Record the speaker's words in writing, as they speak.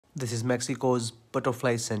This is Mexico's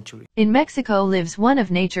butterfly sanctuary. In Mexico lives one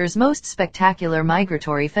of nature's most spectacular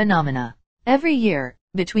migratory phenomena. Every year,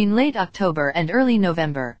 between late October and early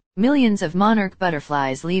November, millions of monarch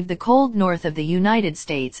butterflies leave the cold north of the United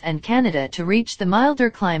States and Canada to reach the milder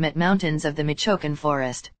climate mountains of the Michoacan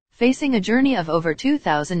forest, facing a journey of over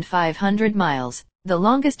 2,500 miles, the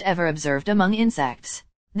longest ever observed among insects.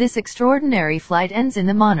 This extraordinary flight ends in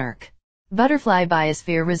the Monarch Butterfly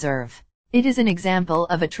Biosphere Reserve. It is an example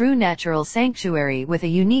of a true natural sanctuary with a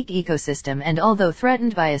unique ecosystem, and although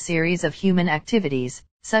threatened by a series of human activities,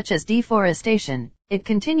 such as deforestation, it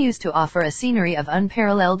continues to offer a scenery of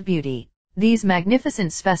unparalleled beauty. These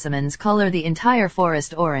magnificent specimens color the entire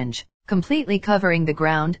forest orange, completely covering the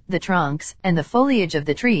ground, the trunks, and the foliage of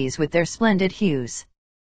the trees with their splendid hues.